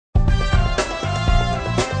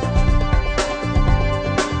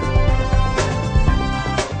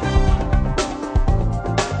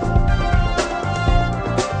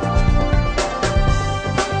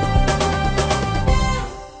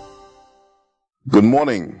Good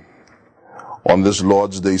morning. On this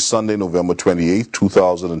Lord's Day, Sunday, November 28,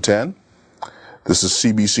 2010, this is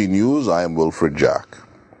CBC News. I am Wilfred Jack.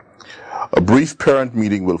 A brief parent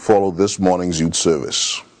meeting will follow this morning's youth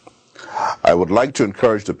service. I would like to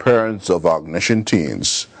encourage the parents of our ignition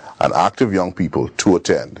teens and active young people to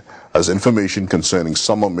attend, as information concerning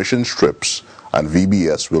summer mission trips and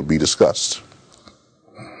VBS will be discussed.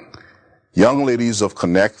 Young ladies of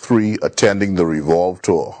Connect 3 attending the Revolve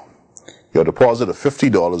Tour. Your deposit of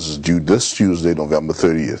 $50 is due this Tuesday, November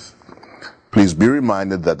 30th. Please be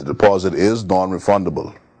reminded that the deposit is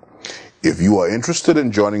non-refundable. If you are interested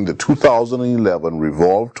in joining the 2011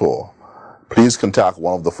 Revolve Tour, please contact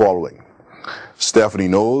one of the following: Stephanie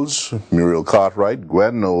Knowles, Muriel Cartwright,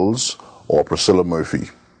 Gwen Knowles, or Priscilla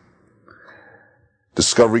Murphy.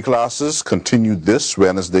 Discovery classes continue this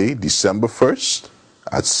Wednesday, December 1st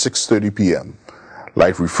at 6:30 p.m.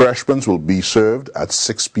 Light refreshments will be served at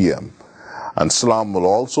 6 p.m. and Slam will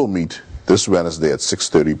also meet this Wednesday at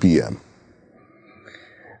 6:30 p.m.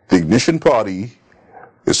 The ignition party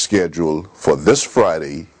is scheduled for this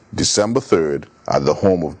Friday, December 3rd, at the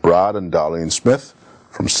home of Brad and Darlene Smith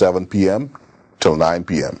from 7 p.m. till 9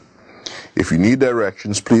 p.m. If you need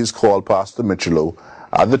directions, please call Pastor Michelo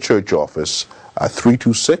at the church office at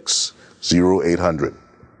 326-0800.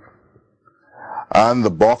 And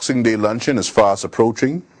the Boxing Day luncheon is fast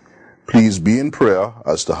approaching. Please be in prayer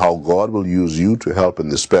as to how God will use you to help in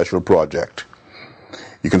this special project.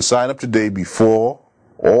 You can sign up today before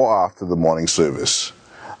or after the morning service.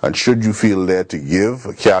 And should you feel led to give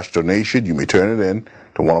a cash donation, you may turn it in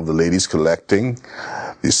to one of the ladies collecting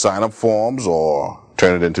the sign-up forms or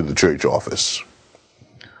turn it into the church office.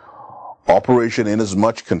 Operation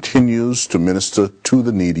Inasmuch continues to minister to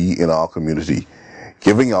the needy in our community,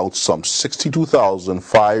 giving out some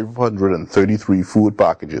 62,533 food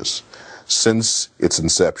packages since its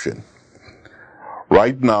inception.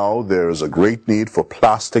 Right now, there is a great need for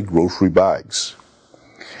plastic grocery bags.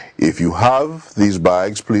 If you have these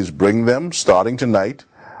bags, please bring them starting tonight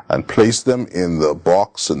and place them in the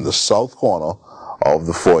box in the south corner of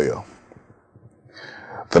the foyer.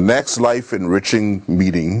 The next Life Enriching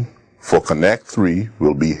meeting for Connect 3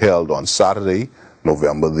 will be held on Saturday,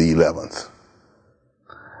 November the 11th.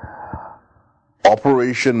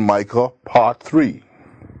 Operation Micah Part 3.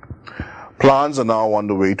 Plans are now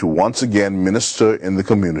underway to once again minister in the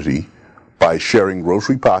community by sharing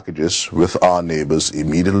grocery packages with our neighbors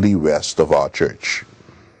immediately west of our church.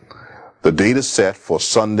 The date is set for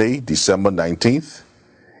Sunday, December 19th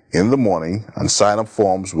in the morning, and sign-up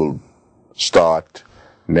forms will start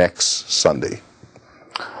next Sunday.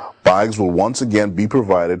 Bags will once again be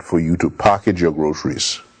provided for you to package your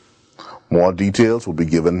groceries. More details will be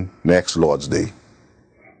given next Lord's Day.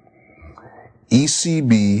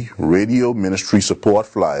 ECB radio ministry support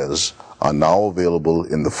flyers are now available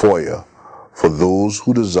in the foyer for those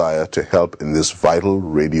who desire to help in this vital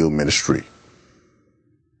radio ministry.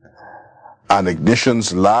 And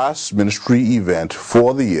Ignition's last ministry event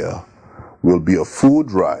for the year will be a food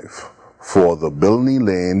drive for the Bilney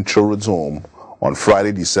Lane Children's Home on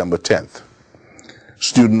Friday, December 10th.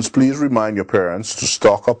 Students, please remind your parents to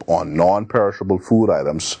stock up on non-perishable food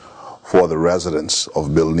items for the residents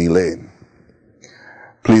of Bilney Lane.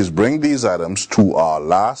 Please bring these items to our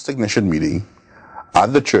last ignition meeting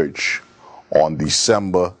at the church on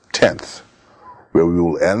December 10th, where we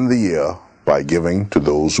will end the year by giving to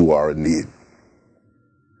those who are in need.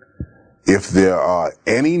 If there are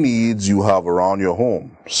any needs you have around your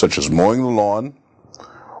home, such as mowing the lawn,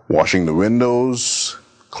 washing the windows,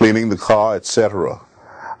 cleaning the car, etc.,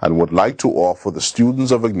 and would like to offer the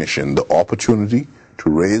students of Ignition the opportunity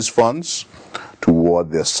to raise funds toward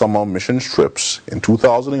their summer mission trips in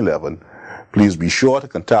 2011, please be sure to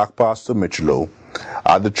contact Pastor Michelo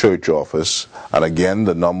at the church office, and again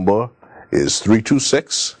the number is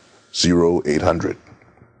 326-0800.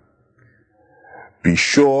 Be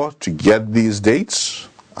sure to get these dates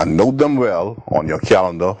and note them well on your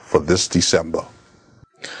calendar for this December.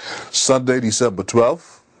 Sunday, December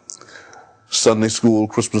 12th, Sunday School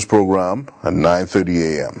Christmas program at 9:30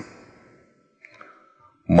 a.m.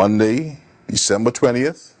 Monday, December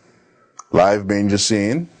 20th, live manger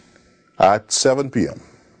scene at 7 p.m.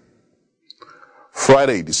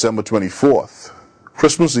 Friday, December 24th,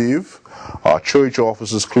 Christmas Eve, our church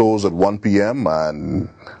offices close at 1 p.m. and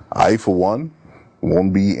I, for one,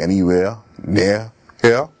 won't be anywhere near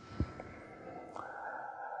here.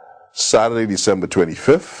 Saturday, December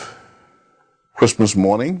 25th, Christmas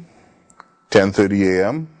morning, 10:30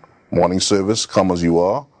 a.m., morning service, come as you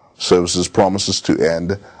are. Services promises to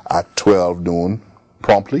end at 12 noon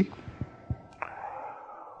promptly.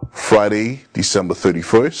 Friday, December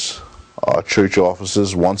 31st, Our church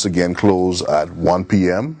offices once again close at 1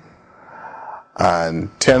 p.m. and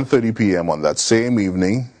 10:30 p.m. on that same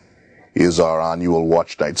evening is our annual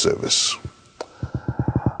Watch Night service.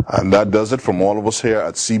 And that does it from all of us here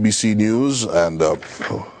at CBC News, and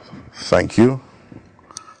thank you.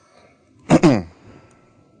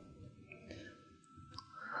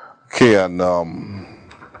 Okay, and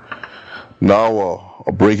now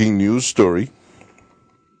a breaking news story.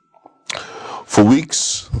 For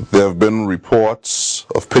weeks, there have been reports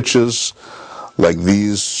of pictures like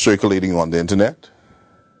these circulating on the internet.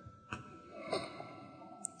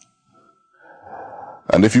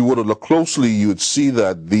 And if you were to look closely, you would see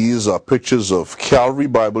that these are pictures of Calvary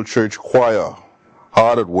Bible Church choir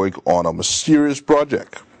hard at work on a mysterious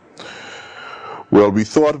project. Well, we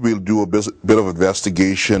thought we'll do a bit of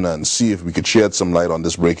investigation and see if we could shed some light on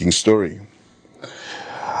this breaking story.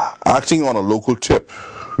 Acting on a local tip,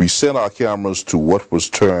 we sent our cameras to what was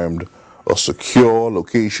termed a secure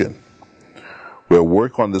location, where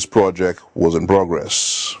work on this project was in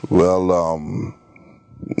progress. Well,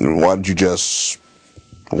 why don't you just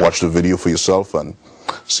watch the video for yourself and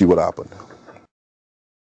see what happened.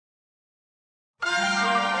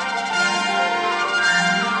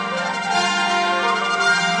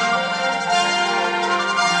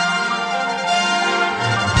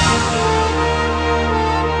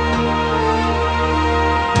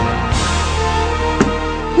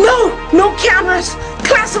 No cameras,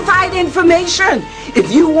 classified information.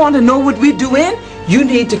 If you want to know what we're doing, you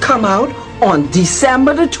need to come out on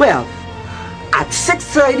December the 12th at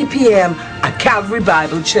 6:30 p.m. at Calvary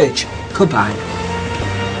Bible Church. Goodbye.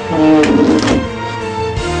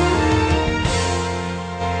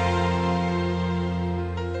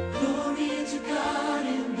 Glory to God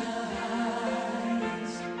in the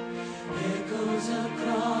highest, echoes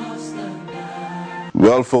across the night.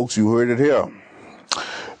 Well, folks, you heard it here.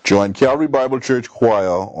 Join Calvary Bible Church Choir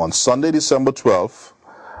on Sunday, December 12th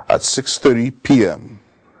at 6:30 p.m.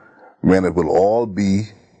 when it will all be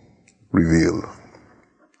revealed.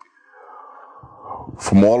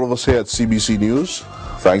 From all of us here at CBC News,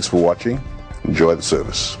 thanks for watching. Enjoy the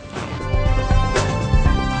service.